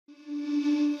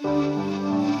I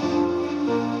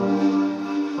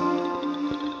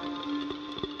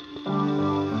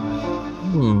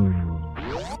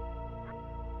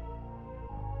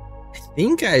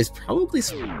think I was probably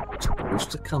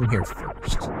supposed to come here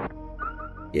first.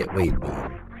 Yeah, wait.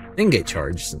 I didn't get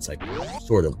charged since I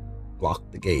sort of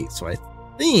blocked the gate, so I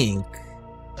think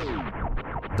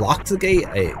blocked the gate.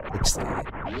 Let's see.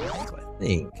 So I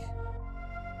think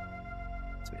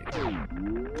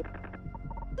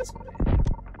this way.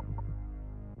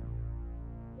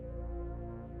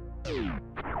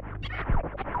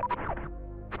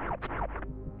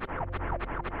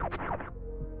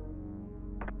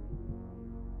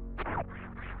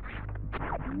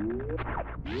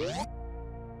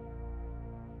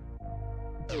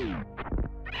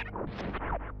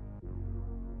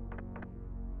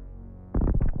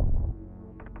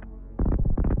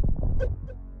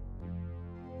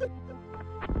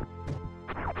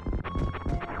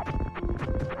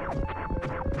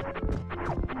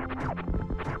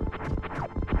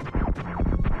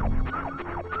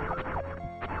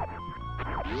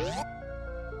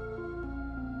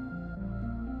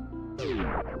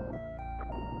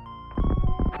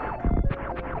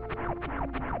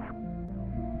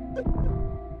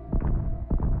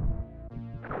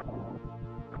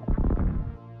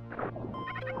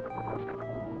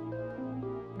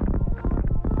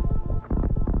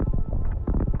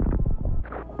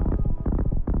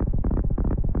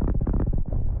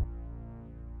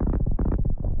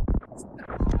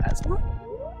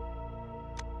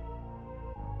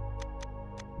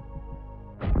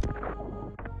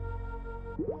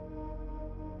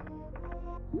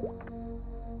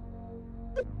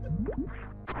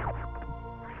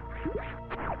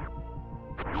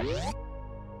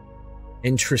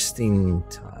 Interesting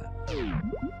time.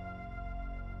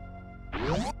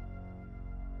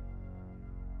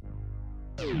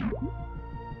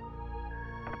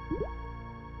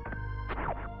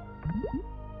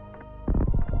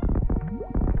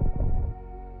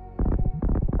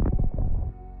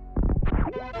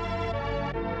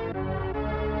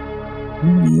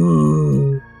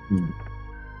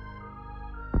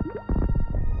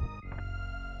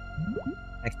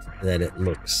 That it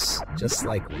looks just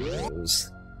like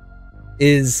Rose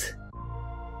is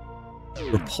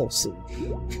repulsive.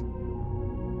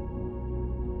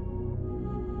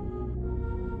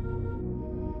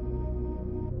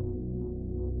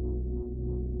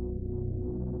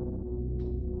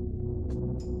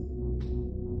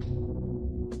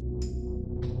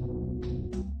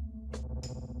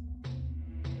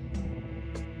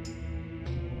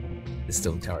 The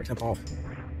Stone Tower Temple.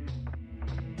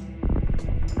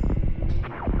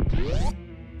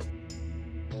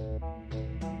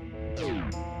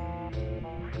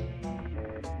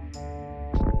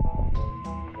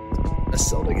 A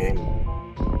Zelda game.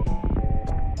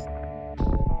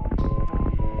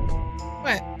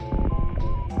 What?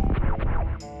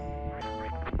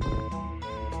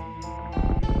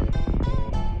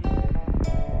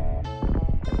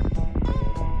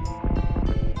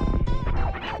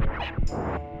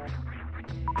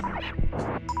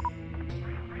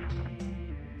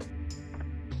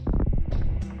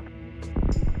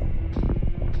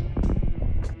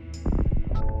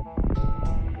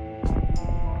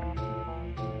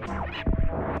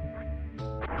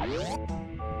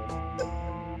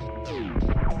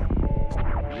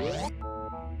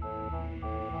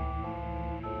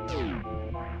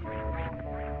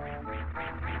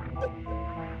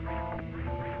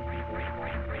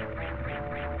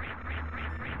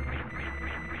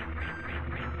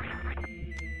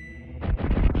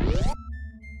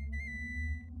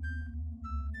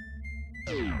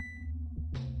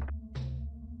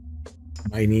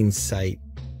 Mining site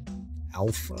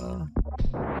Alpha.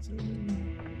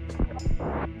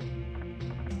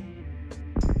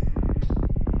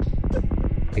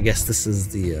 I guess this is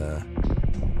the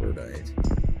Wordite.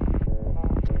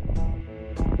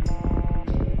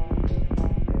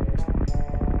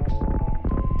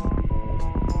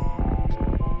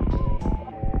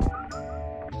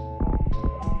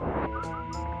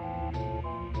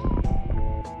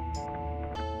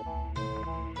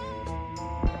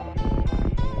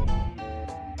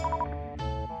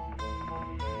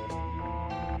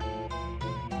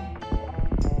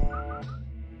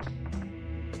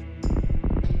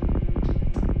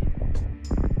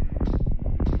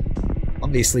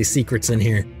 Obviously, secrets in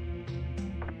here.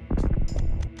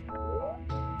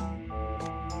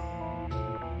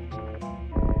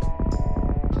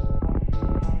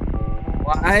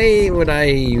 Why would I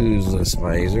use a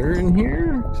visor in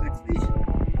here exactly?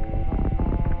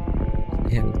 I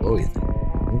have a glowy thing.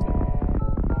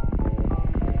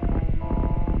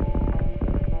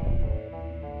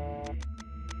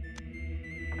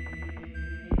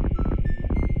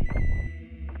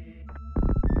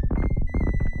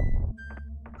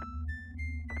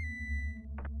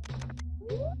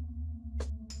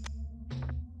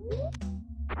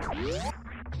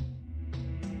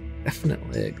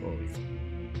 Definitely a glowy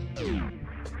thing.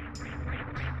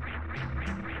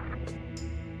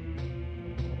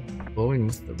 Glowing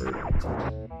with the bird.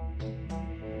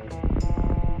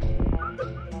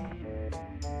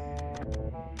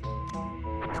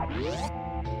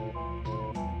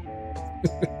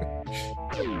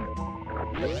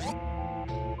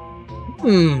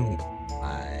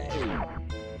 I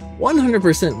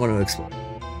 100% want to explore.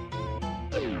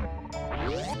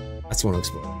 That's want to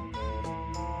explore.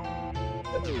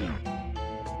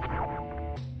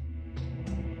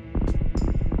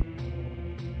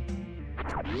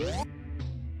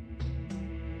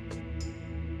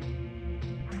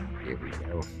 Here we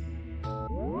go.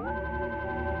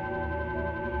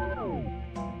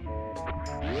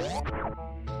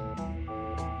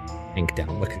 Ink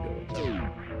down, look at go.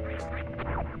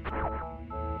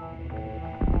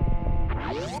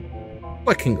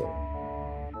 What can go?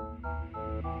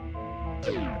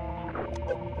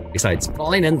 Besides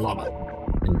falling in lava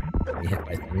and being hit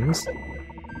by things.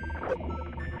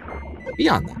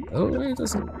 Beyond that, though, it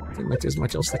doesn't seem like there's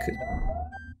much else that could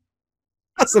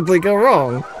possibly go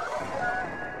wrong.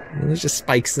 And there's just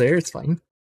spikes there, it's fine.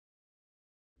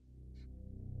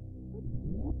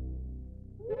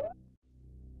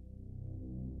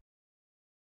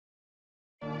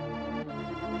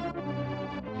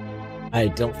 I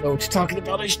don't know what you're talking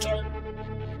about, Ishtar.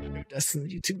 That's in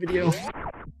the YouTube video.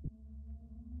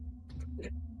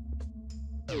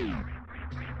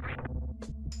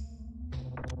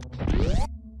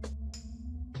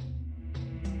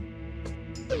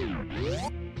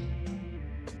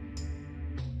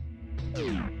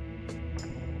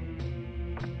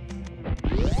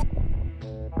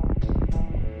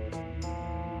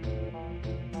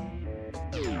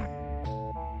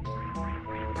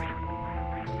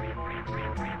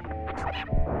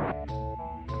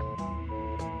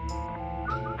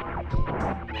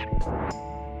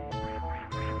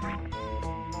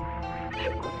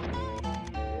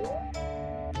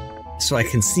 So I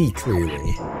can see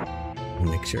clearly. I'll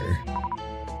make sure.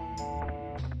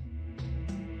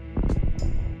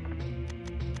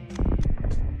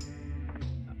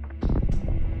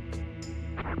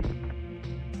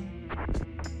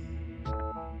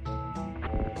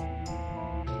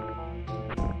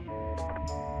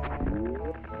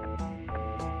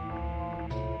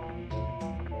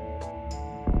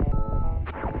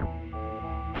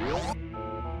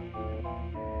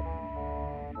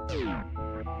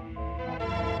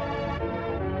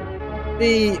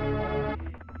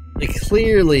 They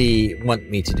clearly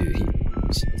want me to do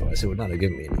heals, otherwise it would not have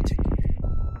given me any ticket.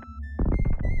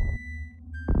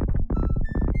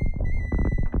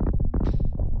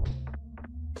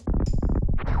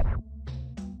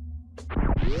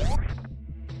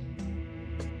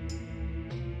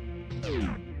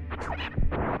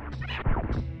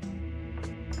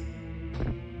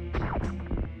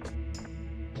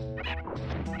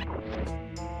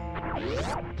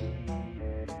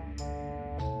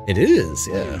 It is,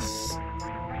 yes.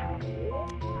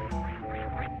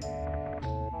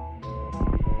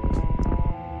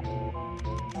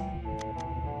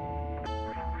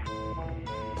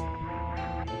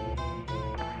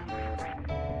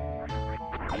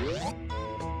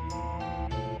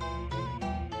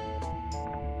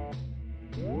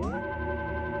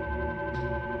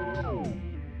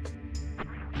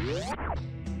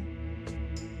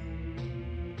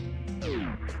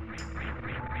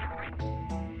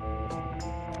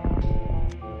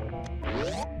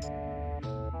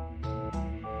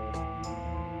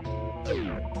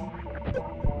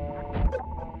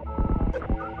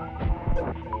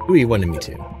 Who he wanted me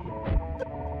to.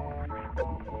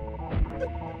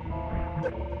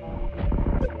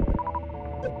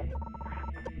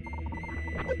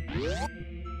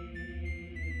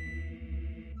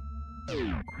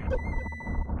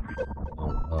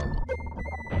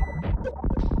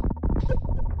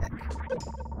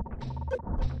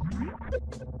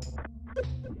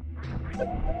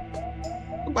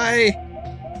 Bye.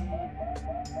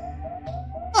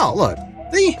 Oh, look.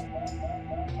 See?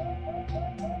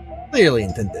 Clearly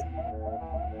intended.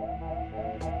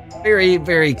 Very,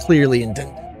 very clearly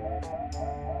intended.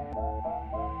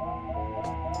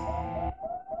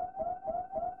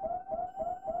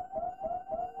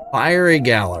 Fiery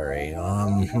gallery.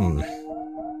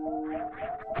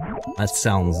 That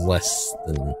sounds less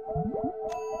than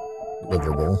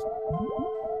livable.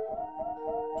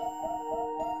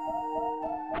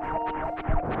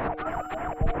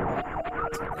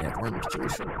 Yeah, orange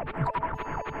juice.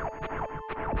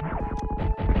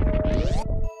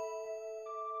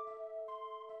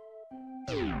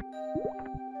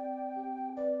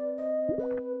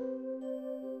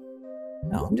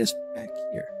 No, I'm just back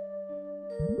here.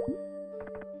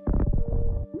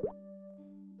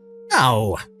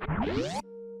 No!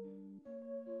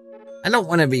 I don't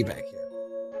want to be back here.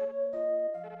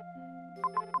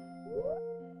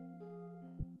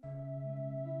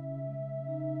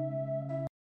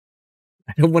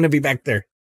 I don't want to be back there.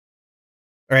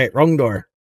 Alright, wrong door.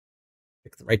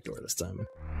 Pick the right door this time.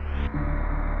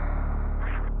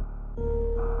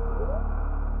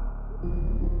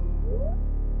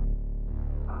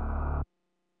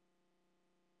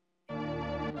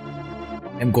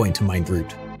 I'm going to mind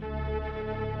route.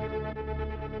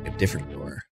 A different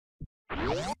door. I'm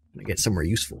gonna get somewhere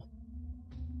useful.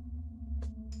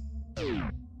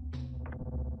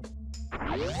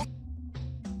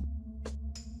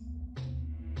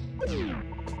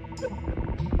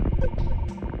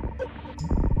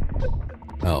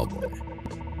 Oh boy.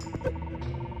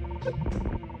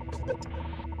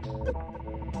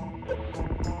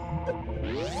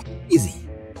 Easy.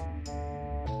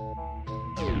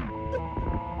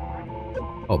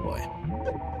 Oh boy.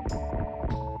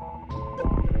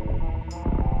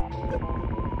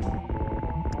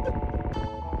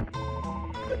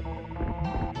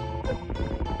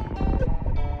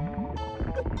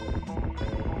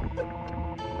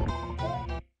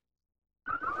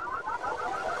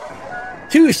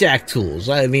 Two shack tools.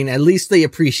 I mean, at least they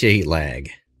appreciate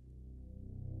lag.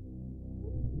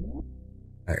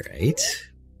 Alright.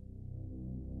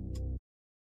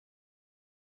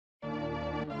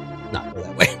 Not go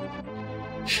that way.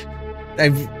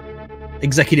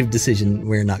 Executive decision,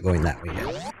 we're not going that way yet.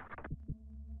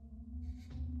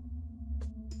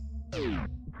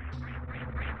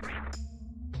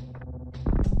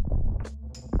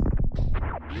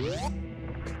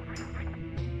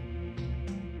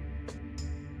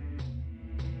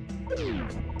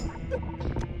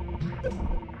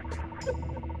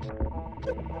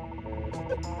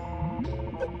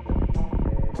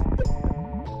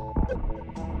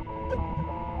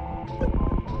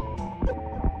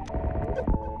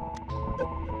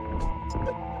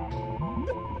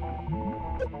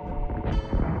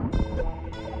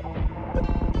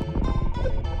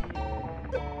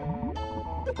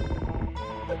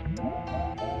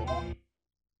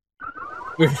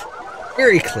 We're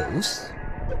very close.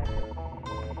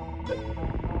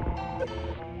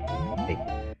 Hey.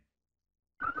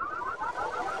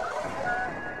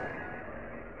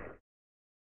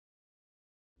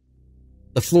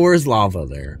 The floor is lava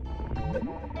there.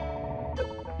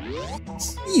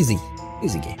 It's easy.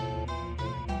 Easy game.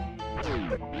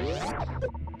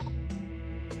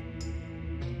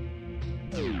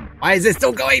 Why is it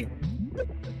still going?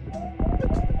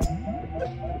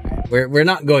 We're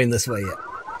not going this way yet.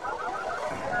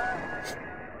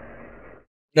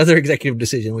 Another executive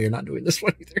decision, we are not doing this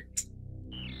one either.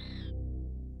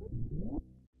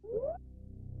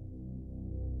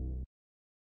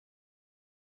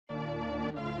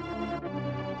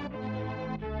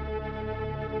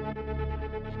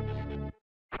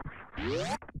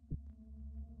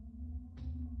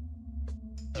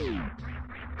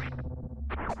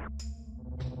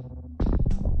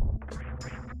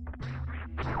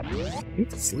 I think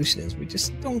the solution is we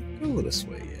just don't go this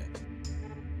way yet.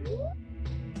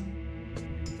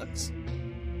 Sucks.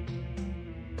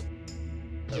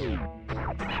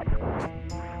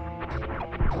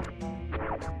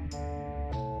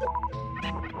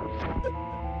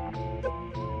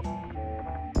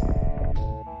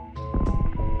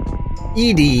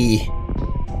 Edie,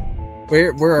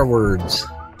 where are words?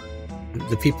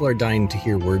 The people are dying to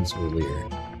hear words earlier.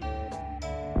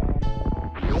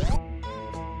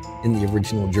 In the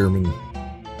original German.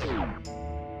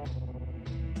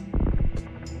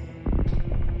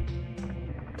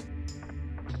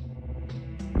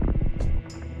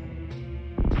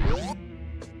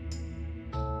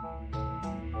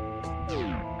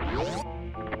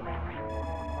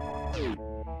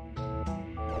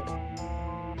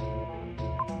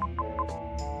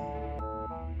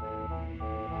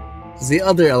 The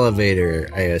other elevator,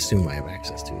 I assume I have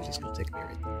access to, is just going to take me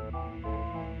right there.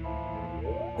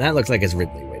 That looks like it's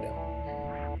Ridley way down.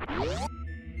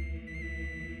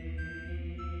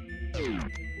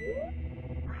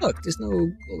 Look, there's no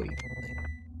glowing thing.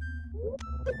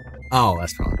 Oh,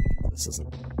 that's probably because this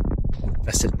isn't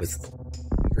infested with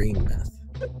green meth.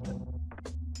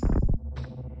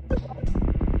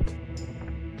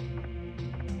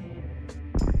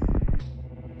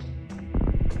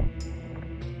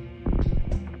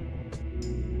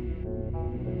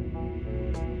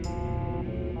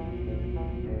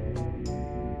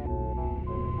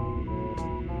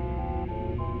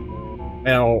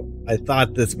 Well, I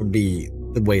thought this would be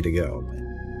the way to go. But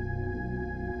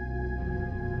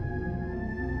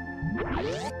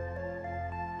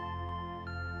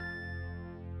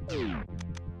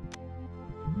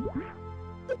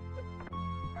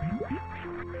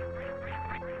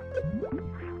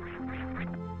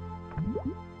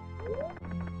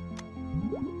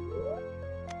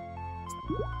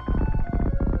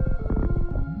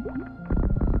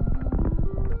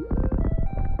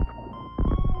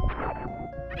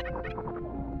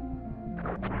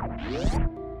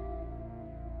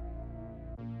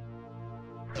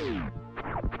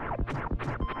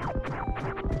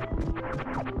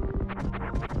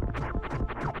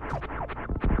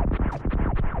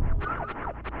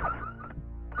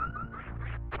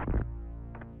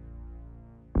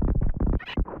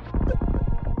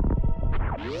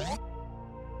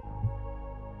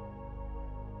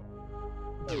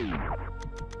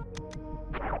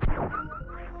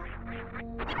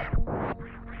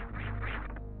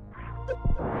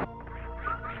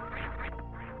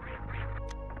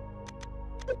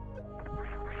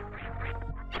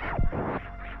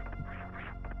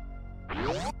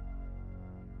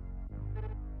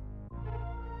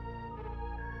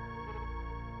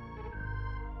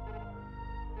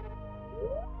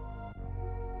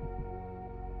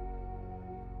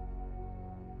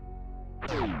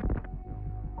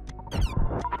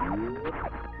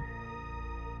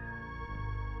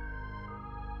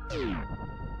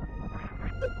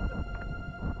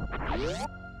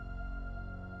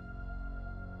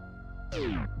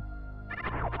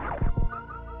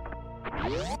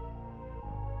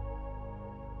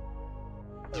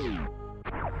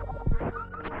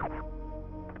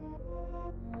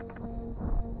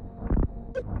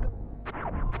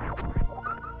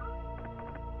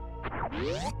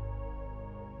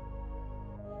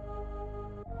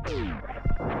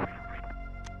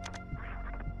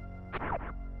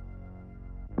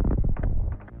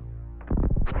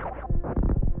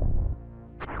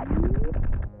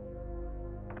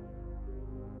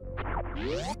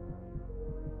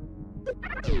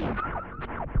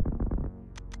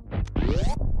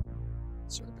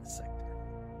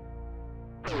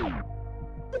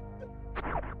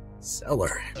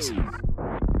Seller.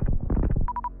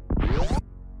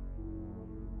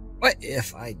 What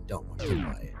if I don't want to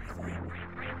buy anything?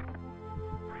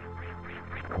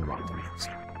 I'm wrong to this.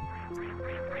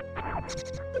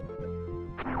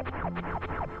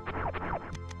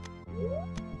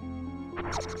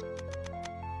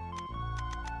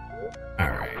 All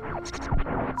right. Let's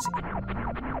see.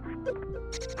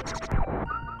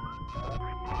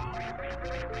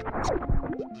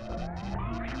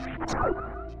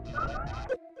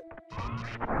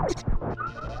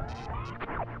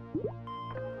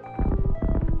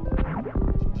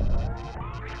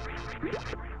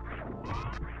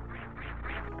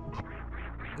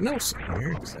 No,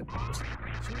 somewhere.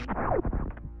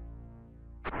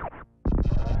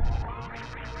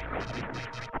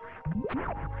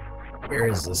 Where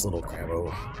is this little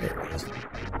crabbo? There it is.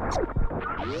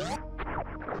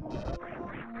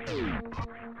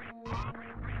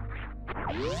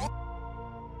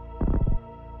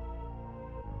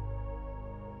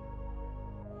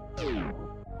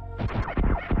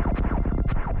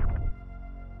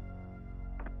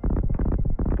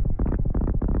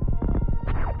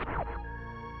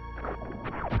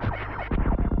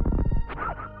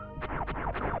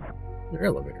 Their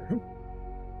elevator, huh?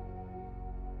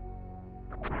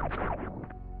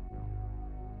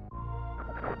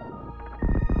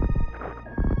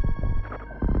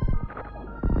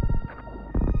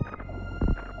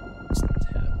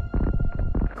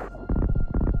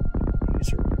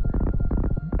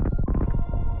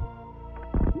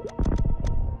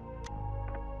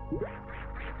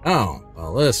 Oh,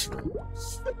 well, this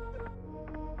rules.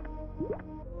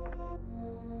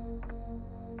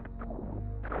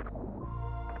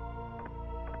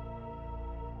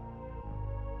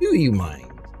 Do you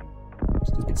mind?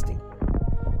 Stupid stink.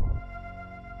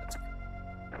 That's okay.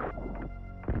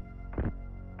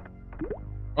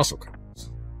 Also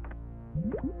comes.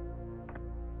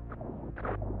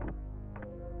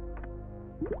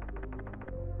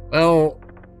 Well,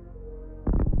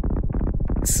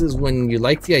 this is when you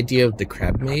like the idea of the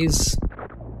crab maze.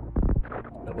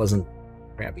 That wasn't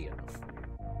crabby enough.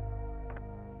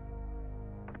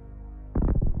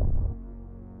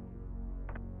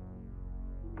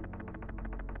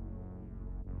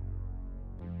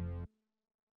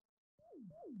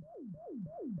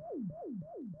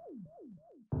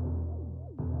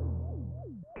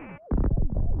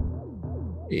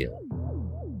 Yeah.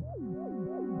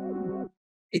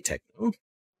 Hey, Techno.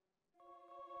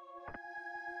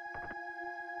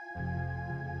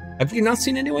 Have you not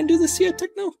seen anyone do this yet,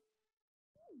 Techno?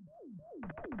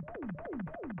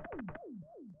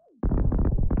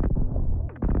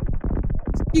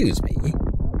 Excuse me.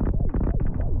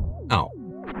 Oh.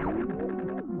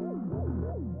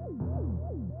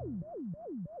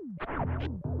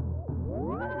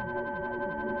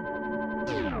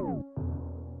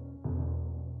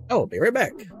 I'll be right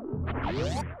back.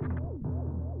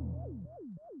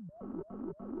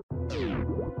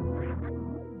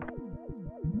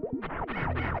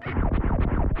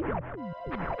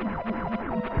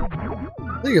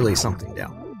 Clearly something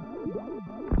down.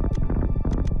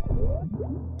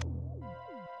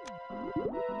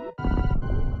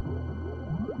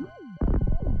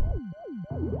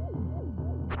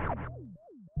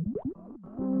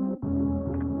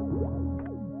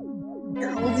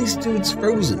 Are all these dudes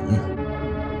frozen?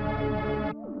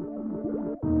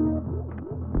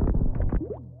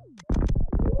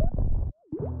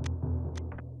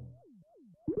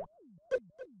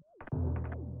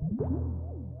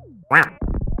 Wow.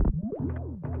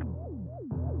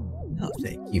 Oh,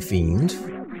 thank you, Fiend.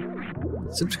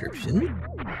 Subscription.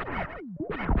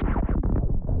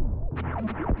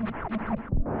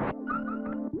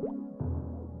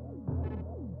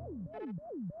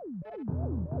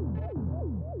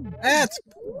 That's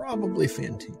probably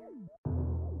Fantine.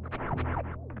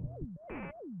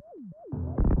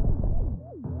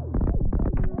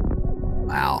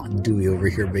 Wow, Dewey over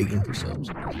here begging for subs.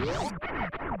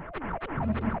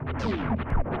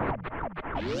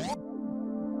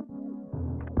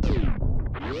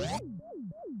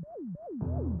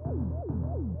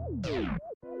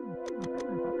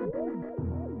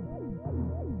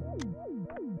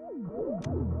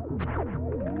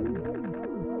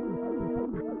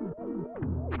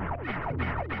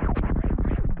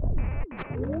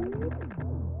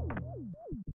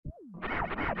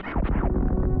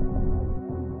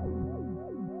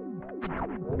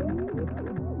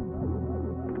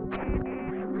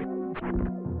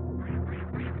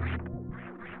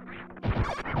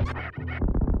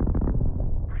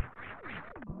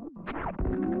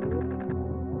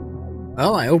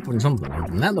 Well, I opened something up,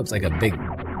 and that looks like a big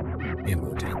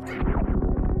ammo tank.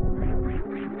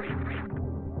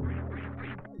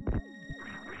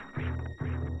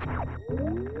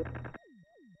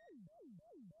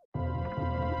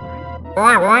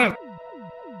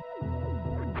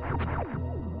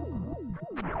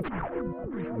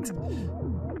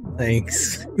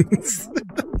 Thanks.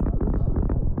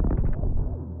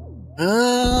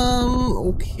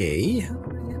 Okay. How do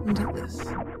I get into this?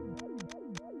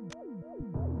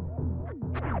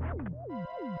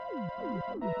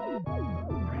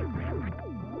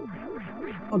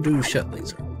 I'll do shut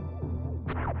laser.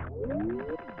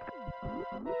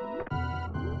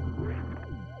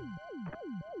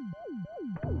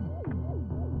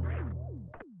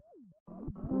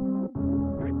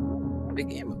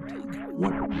 Big ammo tank.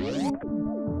 What?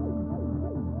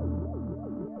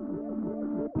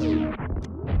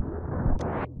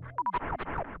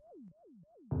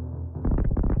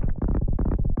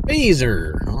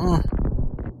 Phaser, huh?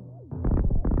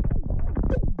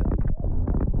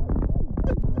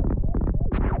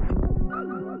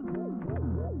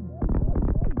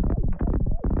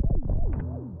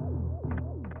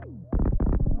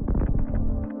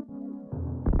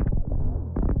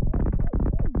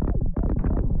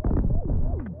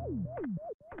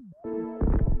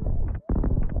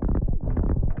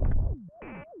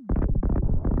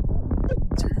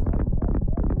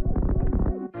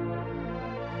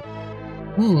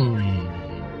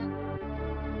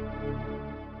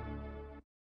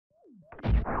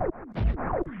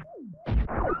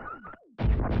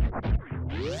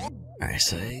 I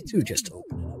say to just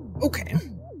open it up. Okay.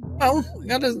 Well, I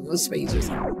got a space or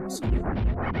something. So.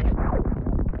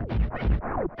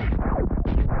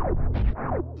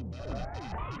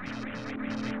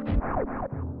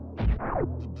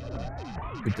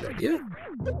 Good idea.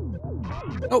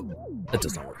 Oh, that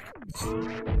does not work.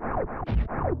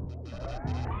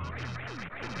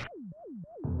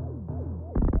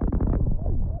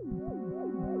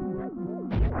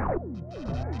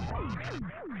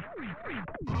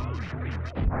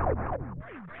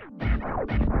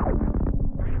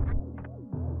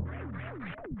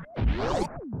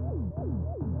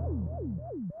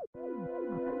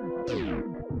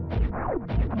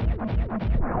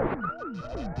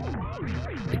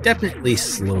 It definitely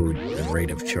slowed the rate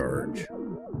of charge.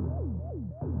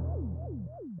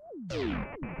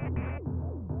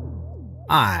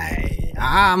 Hi.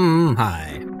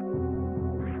 Hi.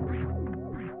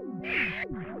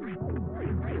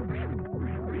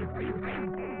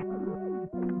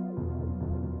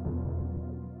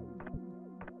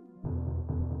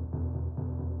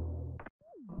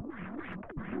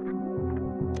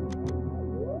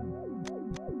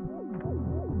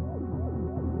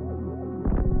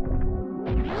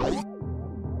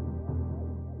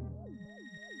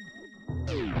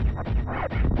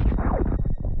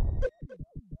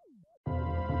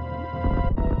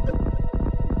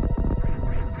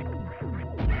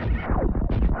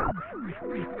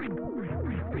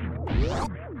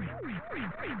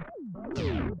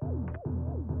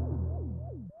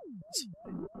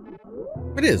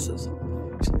 What is this?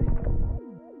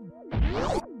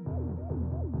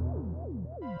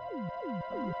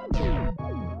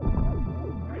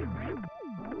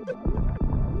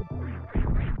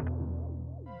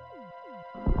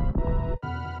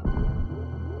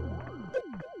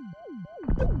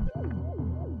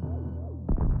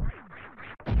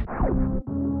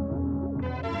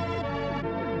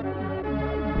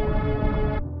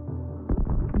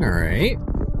 All right.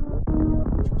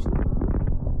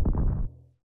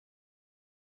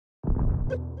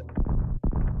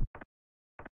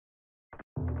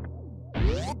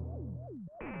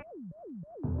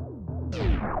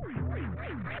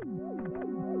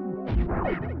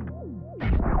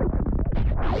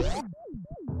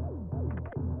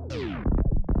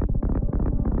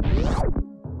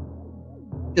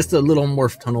 Just a little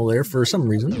morph tunnel there for some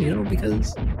reason, you know,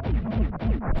 because...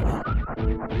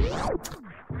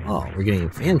 Oh, we're getting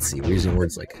fancy. We're using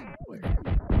words like...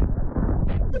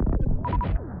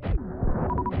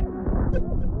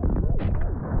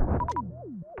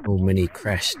 Oh, many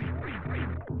crashed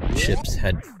ships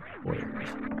had voyage.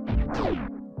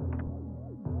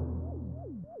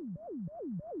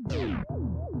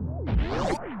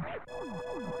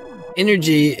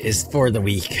 Energy is for the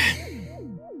weak.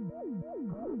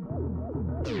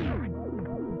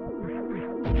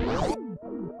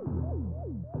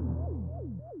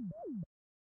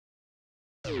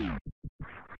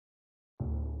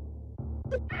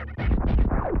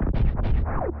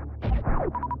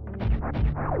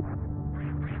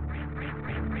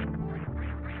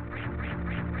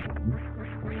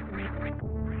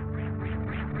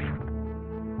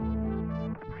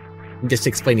 I'm just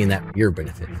explaining that for your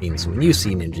benefit means when you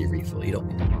see an energy refill, you don't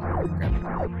need to bother to grab it.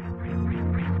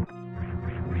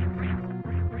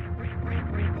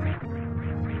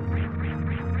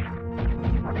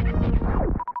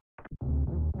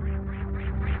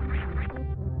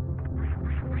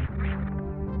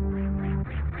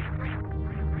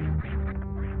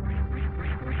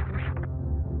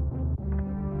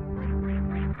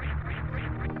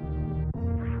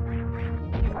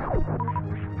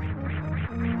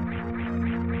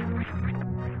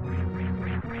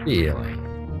 Really?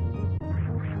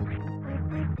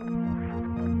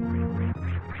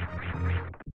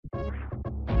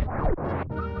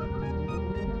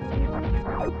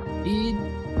 Speed.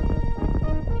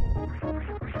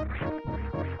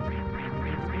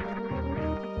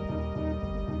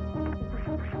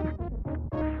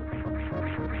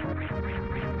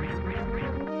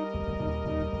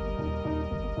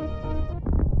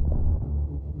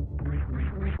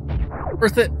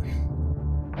 Worth it.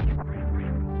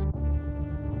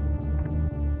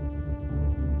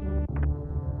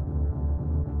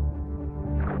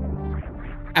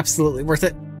 Absolutely worth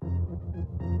it.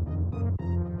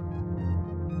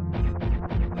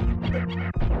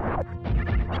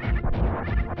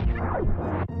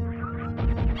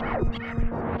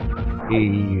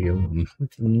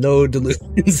 No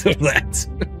delusions of that.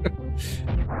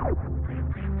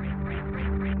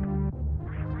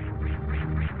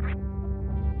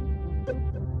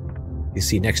 You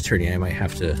see, next turn I might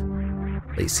have to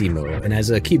play Simo, and as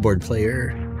a keyboard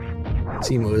player,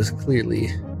 Simo is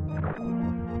clearly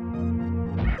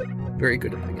very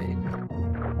good at the game.